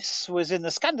 And this was in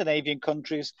the Scandinavian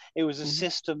countries. It was a Hmm.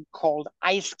 system called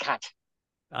IceCat.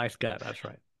 Ice Cat, that's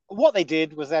right. What they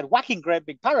did was they're whacking great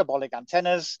big parabolic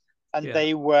antennas and Yeah.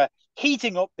 they were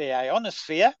heating up the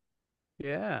ionosphere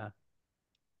Yeah.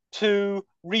 to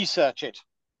research it.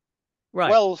 Right.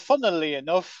 Well, funnily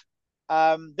enough,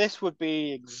 this would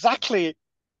be exactly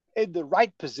in the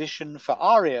right position for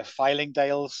ARIA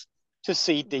Fylingdales to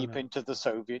see deep Right. into the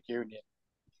Soviet Union.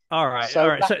 All right. All So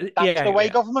right. So that's the yeah, way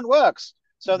yeah. government works.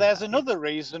 So there's Yeah, yeah. another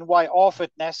reason why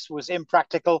Orfordness was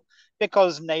impractical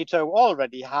because NATO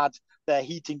already had their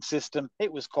heating system.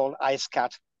 It was called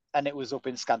IceCat and it was up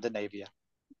in Scandinavia.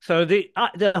 So the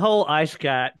whole Ice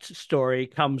Cat story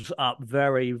comes up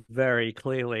very, very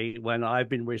clearly when I've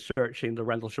been researching the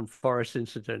Rendlesham Forest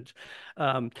incident.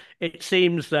 It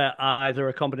seems that either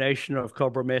a combination of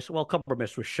Cobra Mist, well, Cobra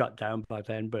Mist was shut down by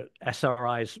then, but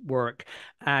SRI's work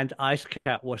and Ice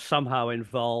Cat was somehow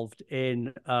involved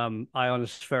in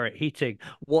ionospheric heating.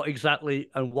 What exactly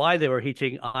and why they were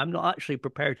heating, I'm not actually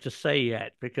prepared to say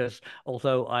yet, because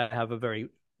although I have a very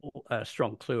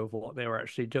strong clue of what they were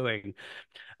actually doing.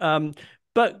 Um,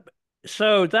 but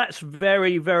so that's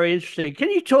very, very interesting.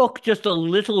 Can you talk just a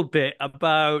little bit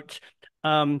about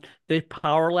the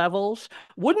power levels?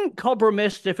 Wouldn't Cobra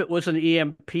Mist, if it was an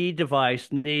EMP device,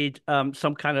 need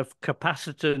some kind of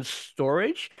capacitance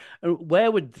storage? And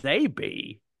where would they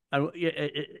be? And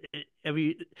have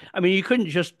you, I mean, you couldn't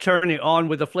just turn it on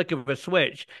with a flick of a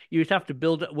switch. You'd have to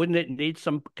build it. Wouldn't it need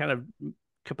some kind of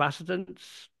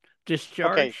capacitance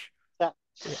Okay. discharge? That,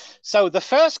 Yeah, so the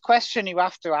first question you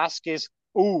have to ask is,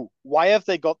 why have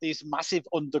they got these massive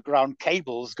underground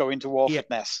cables going to yeah,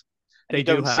 Orfordness? And they you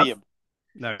do don't see have. them.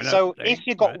 No, no, So if they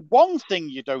you've got right, one thing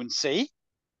you don't see,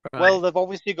 well, right, they've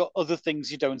obviously got other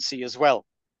things you don't see as well.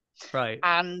 right.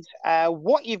 And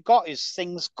what you've got is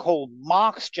things called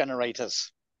Marx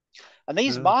generators. And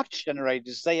these Uh, Marx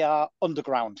generators, they are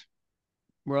underground.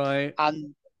 right,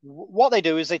 And what they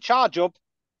do is they charge up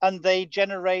and they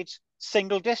generate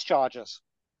single discharges.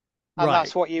 And right,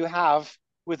 that's what you have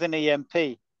with an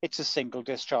EMP. It's a single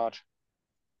discharge.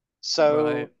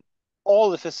 right. So all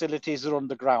the facilities are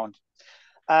underground.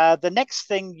 The next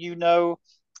thing you know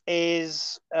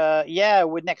is, yeah,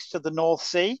 we're next to the North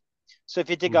Sea. So if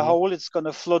you dig a Hmm. hole, it's going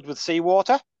to flood with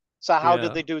seawater. So how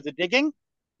did Yeah. they do the digging?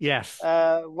 Yes.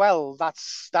 Well,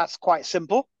 that's quite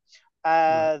simple.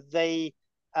 Right. They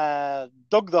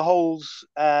dug the holes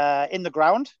in the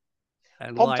ground,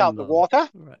 And pumped line out the them. water,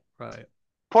 Right. Right.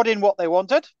 put in what they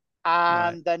wanted,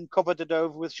 Right. and then covered it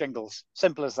over with shingles.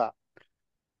 Simple as that.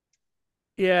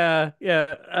 Yeah.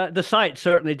 Yeah. The site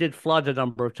certainly did flood a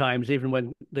number of times, even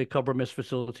when the Cobra Mist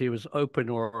facility was open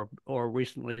or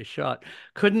recently shut.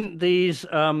 Couldn't these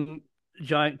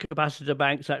giant capacitor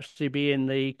banks actually be in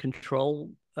the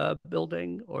control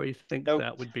building, or you think No,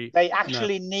 that would be they no?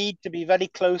 actually need to be very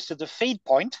close to the feed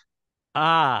point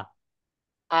Ah.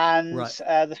 and Right.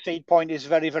 the feed point is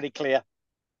very, very clear.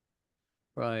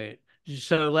 Right.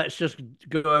 So let's just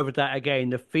go over that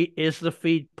again. The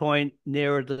feed point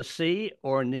nearer the sea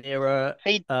or nearer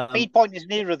Feed point is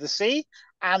nearer the sea,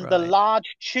 and the right,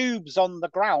 large tubes on the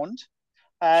ground,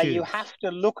 you tubes. have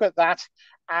to look at that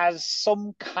as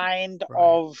some kind Right.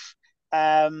 of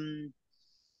um,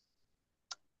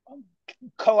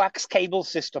 coax cable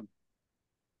system,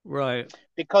 Right.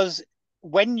 because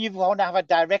when you want to have a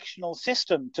directional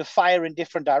system to fire in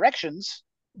different directions,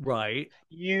 Right.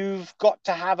 you've got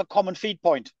to have a common feed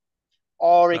point,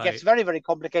 or it gets Right. very, very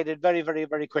complicated very, very,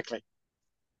 very quickly.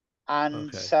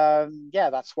 And Okay. yeah,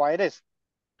 that's why it is.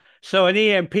 So an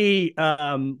EMP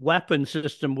weapon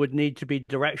system would need to be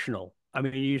directional. I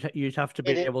mean, you'd have to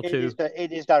be able to.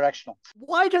 It is directional.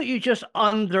 Why don't you just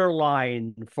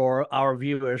underline for our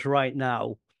viewers right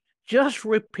now? Just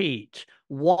repeat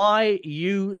why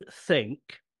you think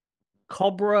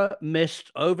Cobra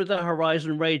Mist over the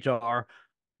horizon radar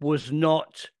was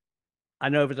not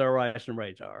an over the horizon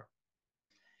radar.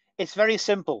 It's very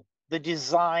simple. The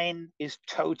design is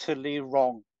totally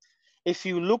wrong. If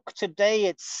you look today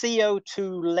at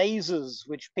CO2 lasers,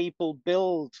 which people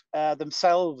build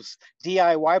themselves,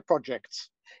 DIY projects,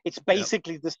 it's Yep.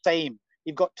 basically the same.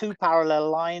 You've got two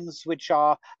parallel lines, which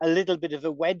are a little bit of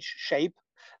a wedge shape,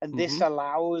 and this Mm-hmm.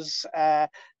 allows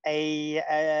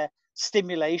a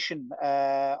stimulation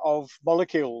of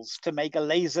molecules to make a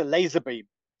laser beam.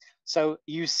 So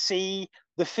you see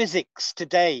the physics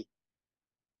today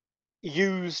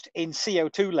used in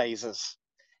CO2 lasers.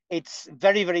 It's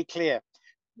very, very clear.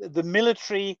 The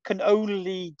military can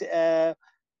only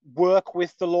work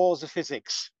with the laws of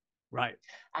physics. Right.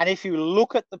 And if you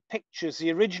look at the pictures,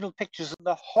 the original pictures,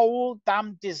 the whole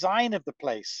damn design of the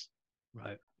place,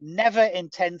 Right. never in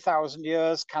 10,000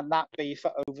 years can that be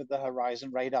for over the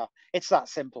horizon radar. It's that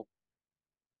simple.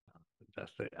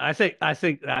 Fantastic. I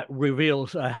think that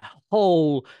reveals a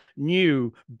whole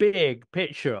new big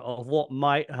picture of what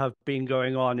might have been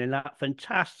going on in that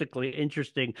fantastically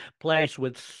interesting place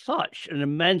with such an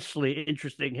immensely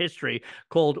interesting history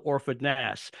called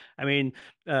Orfordness. I mean,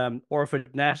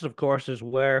 Orfordness, of course, is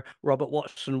where Robert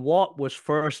Watson Watt was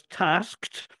first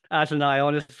tasked as an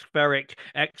ionospheric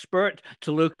expert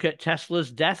to look at Tesla's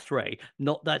death ray.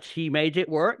 Not that he made it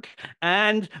work.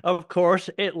 And of course,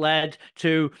 it led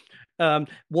to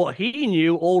what he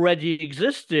knew already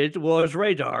existed was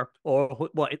radar, or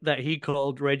what that he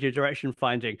called radio direction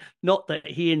finding. Not that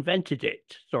he invented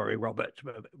it. Sorry, Robert,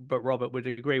 but Robert would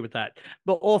agree with that.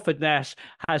 But Orfordness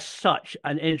has such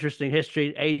an interesting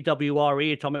history.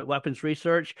 AWRE, Atomic Weapons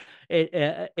Research,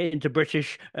 into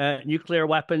British nuclear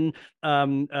weapon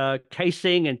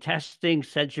casing and testing,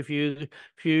 centrifuge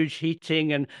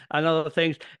heating, and other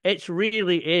things. It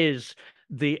really is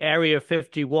the Area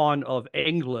 51 of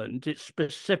England. It's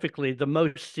specifically the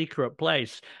most secret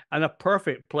place and a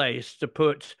perfect place to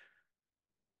put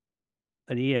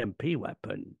an EMP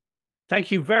weapon.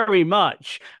 Thank you very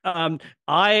much.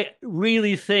 I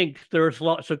really think there's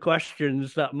lots of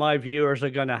questions that my viewers are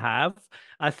going to have.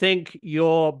 I think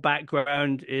your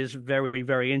background is very,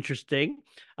 very interesting.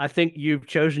 I think you've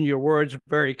chosen your words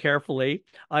very carefully.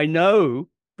 I know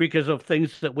because of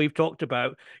things that we've talked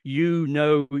about, you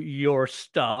know your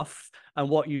stuff. And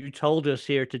what you told us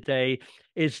here today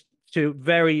is to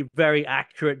very, very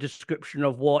accurate description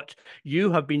of what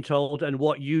you have been told and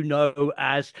what you know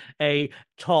as a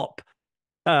top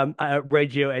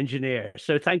radio engineer.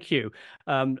 So thank you.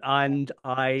 And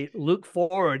I look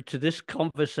forward to this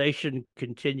conversation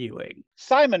continuing.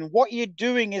 Simon, what you're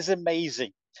doing is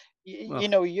amazing. You Oh,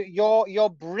 know, you're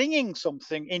bringing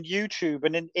something in YouTube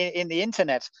and in the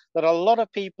internet that a lot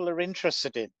of people are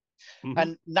interested in. mhm.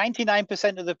 And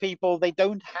 99% of the people, they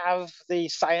don't have the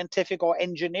scientific or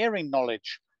engineering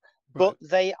knowledge, but Right.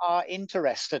 they are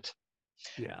interested.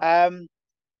 Yeah. Um,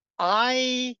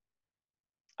 I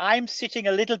I'm sitting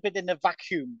a little bit in a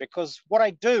vacuum because what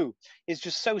I do is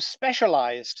just so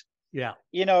specialized. Yeah.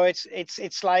 You know,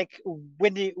 it's like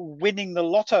winning the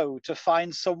lotto to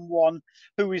find someone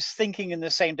who is thinking in the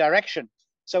same direction.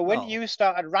 So when Oh, you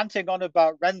started ranting on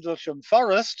about Rendlesham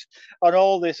Forest and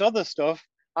all this other stuff,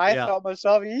 I yeah. thought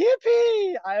myself,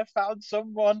 yippee! I have found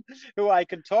someone who I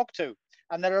can talk to.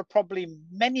 And there are probably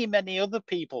many, many other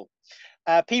people,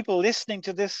 people listening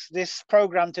to this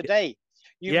program today.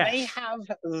 You may Yes. have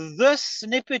the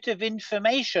snippet of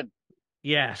information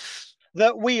Yes.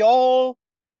 that we all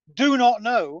do not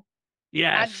know,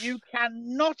 and Yes. you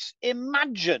cannot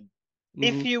imagine,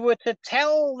 if Mhm. you were to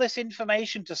tell this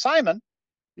information to Simon,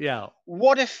 Yeah.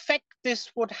 what effect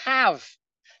this would have.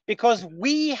 Because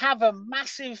we have a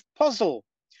massive puzzle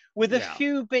with a Yeah.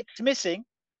 few bits missing,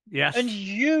 Yes. And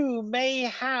you may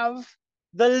have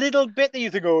the little bit that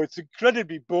you think, oh, it's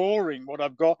incredibly boring what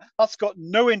I've got. That's got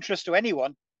no interest to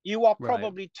anyone. You are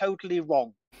probably totally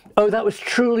wrong. Oh, that was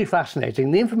truly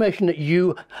fascinating. The information that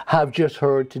you have just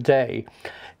heard today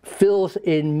fills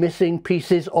in missing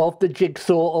pieces of the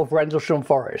jigsaw of Rendlesham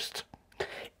Forest.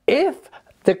 If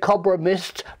the Cobra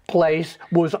Mist place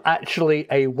was actually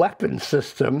a weapon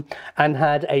system and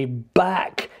had a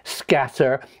back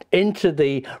scatter into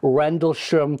the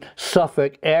Rendlesham,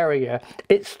 Suffolk area,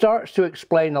 it starts to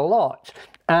explain a lot.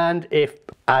 And if,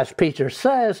 as Peter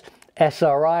says,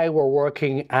 SRI were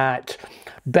working at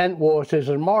Bentwaters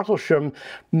and Martlesham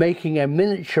making a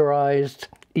miniaturized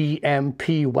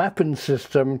EMP weapon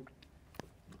system,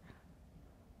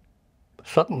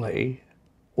 suddenly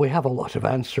we have a lot of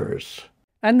answers.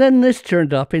 And then this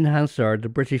turned up in Hansard, the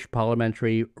British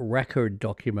Parliamentary Record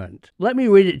document. Let me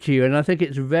read it to you, and I think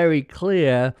it's very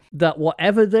clear that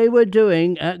whatever they were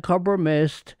doing at Cobra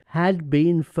Mist had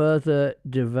been further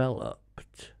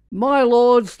developed. My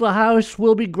lords, the House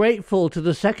will be grateful to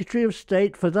the Secretary of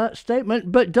State for that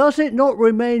statement, but does it not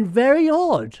remain very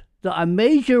odd that a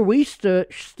major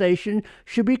research station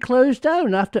should be closed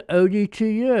down after only 2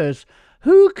 years?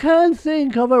 Who can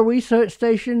think of a research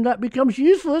station that becomes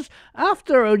useless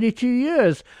after only 2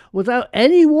 years, without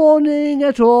any warning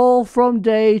at all from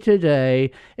day to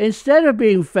day, instead of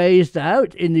being phased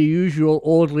out in the usual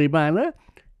orderly manner?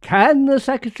 Can the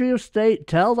Secretary of State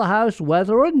tell the House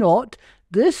whether or not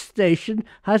this station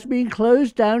has been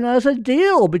closed down as a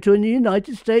deal between the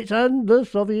United States and the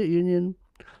Soviet Union?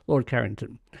 Lord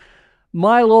Carrington.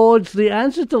 My lords, the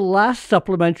answer to the last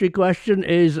supplementary question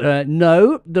is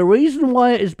no. The reason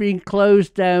why it is being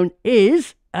closed down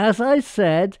is, as I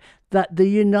said, that the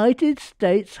United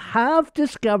States have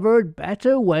discovered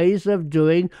better ways of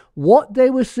doing what they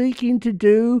were seeking to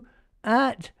do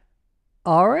at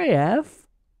RAF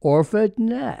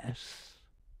Orfordness.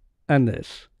 And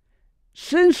this.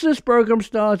 Since this program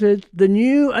started, the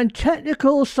new and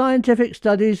technical scientific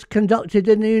studies conducted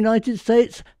in the United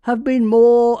States have been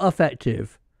more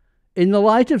effective. In the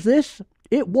light of this,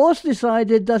 it was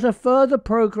decided that a further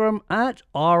program at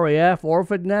RAF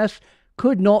Orfordness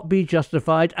could not be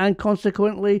justified, and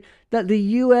consequently that the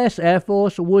US Air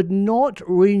Force would not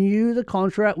renew the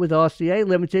contract with RCA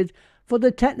Limited for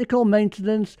the technical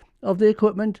maintenance of the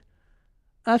equipment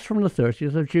as from the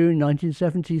 30th of June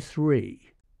 1973.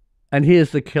 And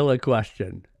here's the killer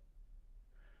question.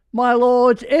 My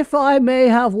lords, if I may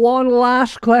have one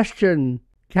last question,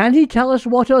 can he tell us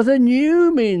what are the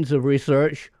new means of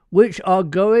research which are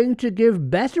going to give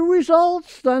better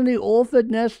results than the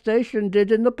Orfordness station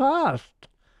did in the past?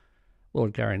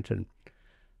 Lord Carrington.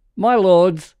 My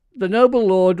lords, the noble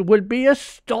lord would be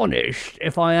astonished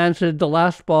if I answered the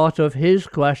last part of his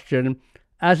question,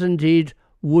 as indeed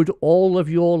would all of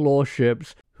your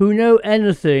lordships who know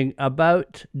anything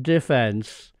about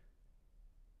defence.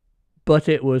 But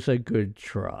it was a good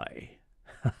try.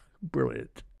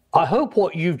 Brilliant. I hope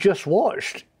what you've just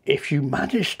watched, if you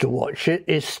managed to watch it,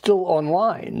 is still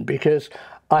online, because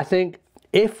I think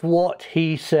if what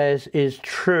he says is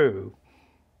true,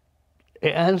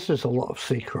 it answers a lot of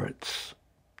secrets.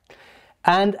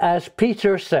 And as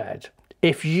Peter said,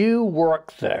 if you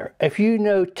work there, if you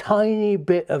know tiny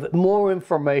bit of more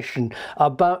information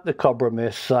about the Cobra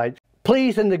Mist site,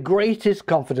 please, in the greatest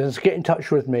confidence, get in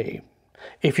touch with me.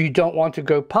 If you don't want to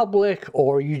go public,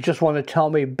 or you just want to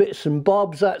tell me bits and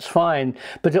bobs, that's fine,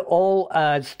 but it all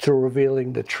adds to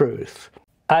revealing the truth.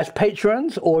 As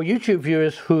patrons or YouTube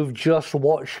viewers who've just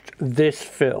watched this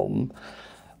film,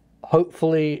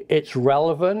 hopefully it's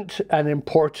relevant and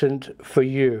important for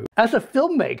you. As a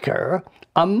filmmaker,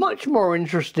 I'm much more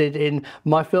interested in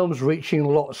my films reaching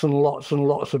lots and lots and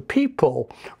lots of people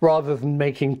rather than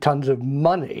making tons of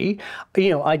money. You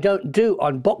know, I don't do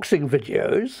unboxing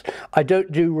videos, I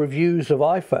don't do reviews of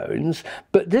iPhones,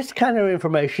 but this kind of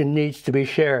information needs to be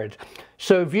shared.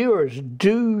 So viewers,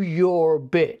 do your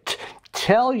bit.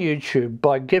 Tell YouTube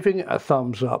by giving it a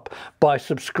thumbs up, by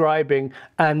subscribing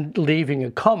and leaving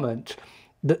a comment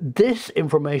that this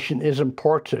information is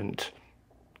important.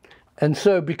 And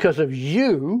so because of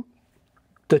you,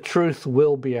 the truth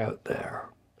will be out there.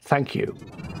 Thank you.